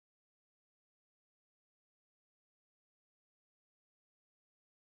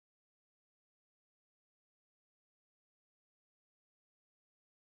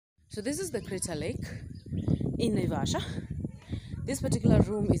So this is the crater lake in Naivasha. This particular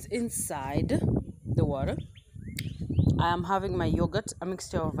room is inside the water. I am having my yogurt, a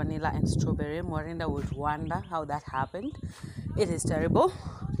mixture of vanilla and strawberry. Morinda would wonder how that happened. It is terrible,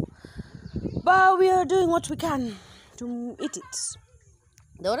 but we are doing what we can to eat it.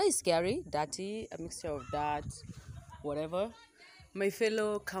 The water is scary, dirty, a mixture of dirt, whatever. My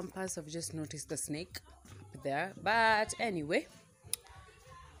fellow campers have just noticed the snake there, but anyway,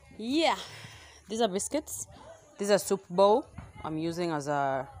 yeah, these are biscuits. These are soup bowl I'm using as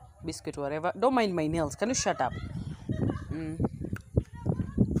a biscuit, whatever. Don't mind my nails. Can you shut up?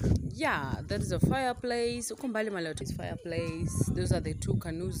 Yeah, that is a fireplace. Fireplace. Those are the two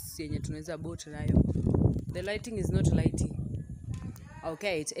canoes. The lighting is not lighting.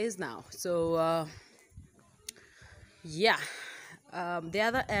 Okay, it is now. So yeah, the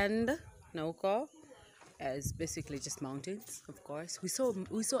other end, Nauko, is basically just mountains. Of course, we saw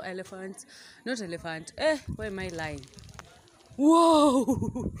elephants. Not elephant. Where am I lying?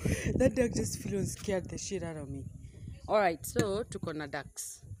 Whoa! That duck just flew scared the shit out of me. Alright, so tukona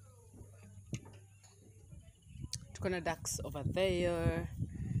ducks. Tukona ducks over there.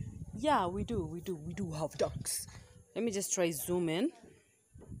 Yeah, we do have ducks. Let me just try zoom in.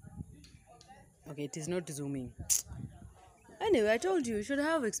 Okay, it is not zooming. Anyway, I told you should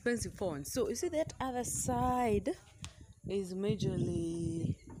have expensive phones. So you see that other side is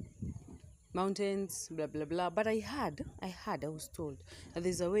majorly mountains, blah blah blah. But I was told that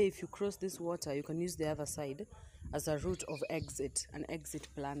there's a way if you cross this water, you can use the other side as a route of exit, an exit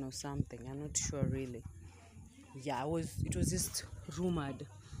plan or something. I'm not sure really. Yeah, it was just rumored.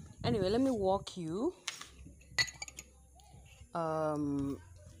 Anyway, let me walk you.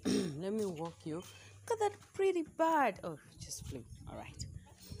 Let me walk you. Look at that pretty bird. Oh, it just flew. All right.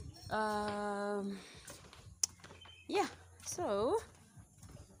 Yeah. So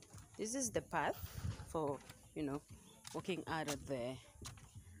this is the path for walking out of the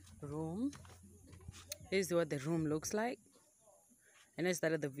room. This is what the room looks like. And I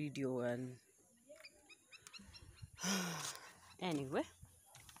started the video and anyway,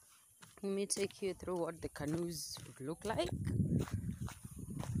 let me take you through what the canoes would look like.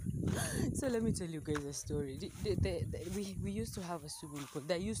 So let me tell you guys a story. We used to have a swimming pool.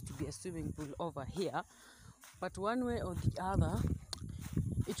 There used to be a swimming pool over here, but one way or the other,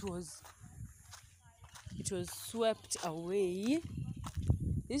 it was swept away.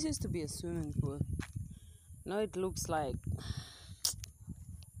 This used to be a swimming pool. Now it looks like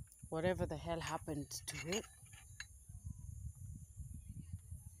whatever the hell happened to it.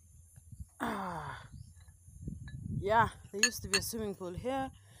 Yeah, there used to be a swimming pool here,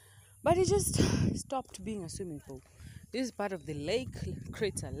 but it just stopped being a swimming pool. This is part of the lake,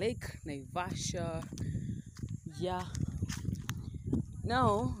 crater lake, Naivasha. Yeah.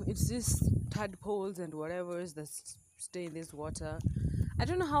 Now it's just tadpoles and whatever's that stay in this water. I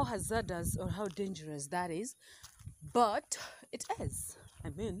don't know how hazardous or how dangerous that is, but it is. I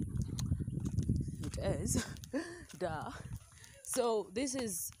mean, it is. Duh. So this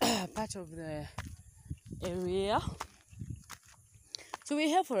is part of the area. So we're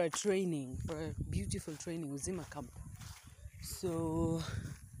here for a training, for a beautiful training, Uzima camp. So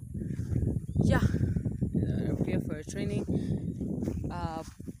yeah, we're here for a training.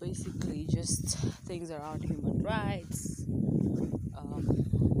 Basically just things around human rights,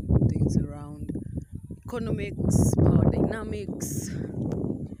 things around economics, power dynamics.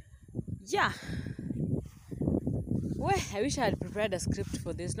 Yeah. Well, I wish I had prepared a script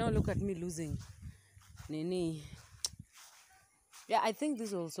for this. Now look at me losing Nini. Yeah, I think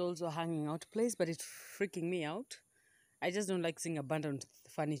this was also a hanging out place, but it's freaking me out. I just don't like seeing abandoned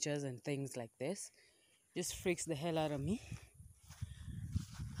furnitures and things like this. Just freaks the hell out of me.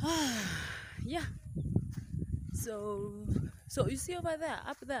 Yeah. So you see over there,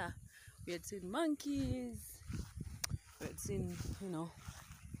 up there, we had seen monkeys, we had seen,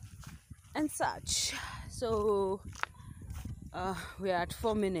 and such. So we are at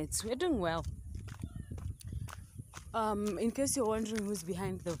 4 minutes. We're doing well. In case you're wondering who's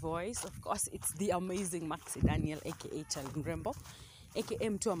behind the voice, of course it's the amazing Maxi Daniel, aka Charlie Rembo, aka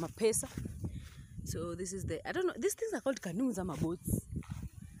Mtua Mapesa. So this is I don't know, these things are called canoes or boats.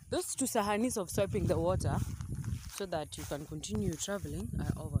 Those two sahanis of swiping the water so that you can continue traveling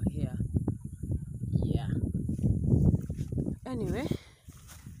are over here. Yeah. Anyway,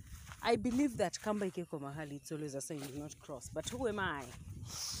 I believe that kamba ikeko mahali, it's always a sign do not cross. But who am I?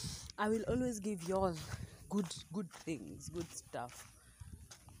 I will always give y'all good things, good stuff.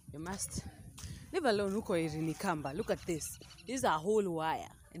 You must leave alone uko irini kamba. Look at this. This is a whole wire.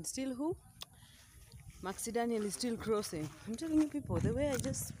 And still who? Maxi Daniel is still crossing. I'm telling you people, the way I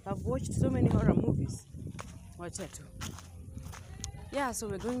just have watched so many horror movies. Watch that too. Yeah, so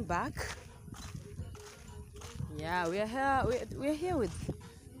we're going back. Yeah, we're here with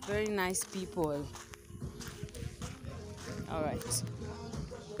very nice people. All right.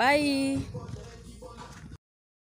 Bye.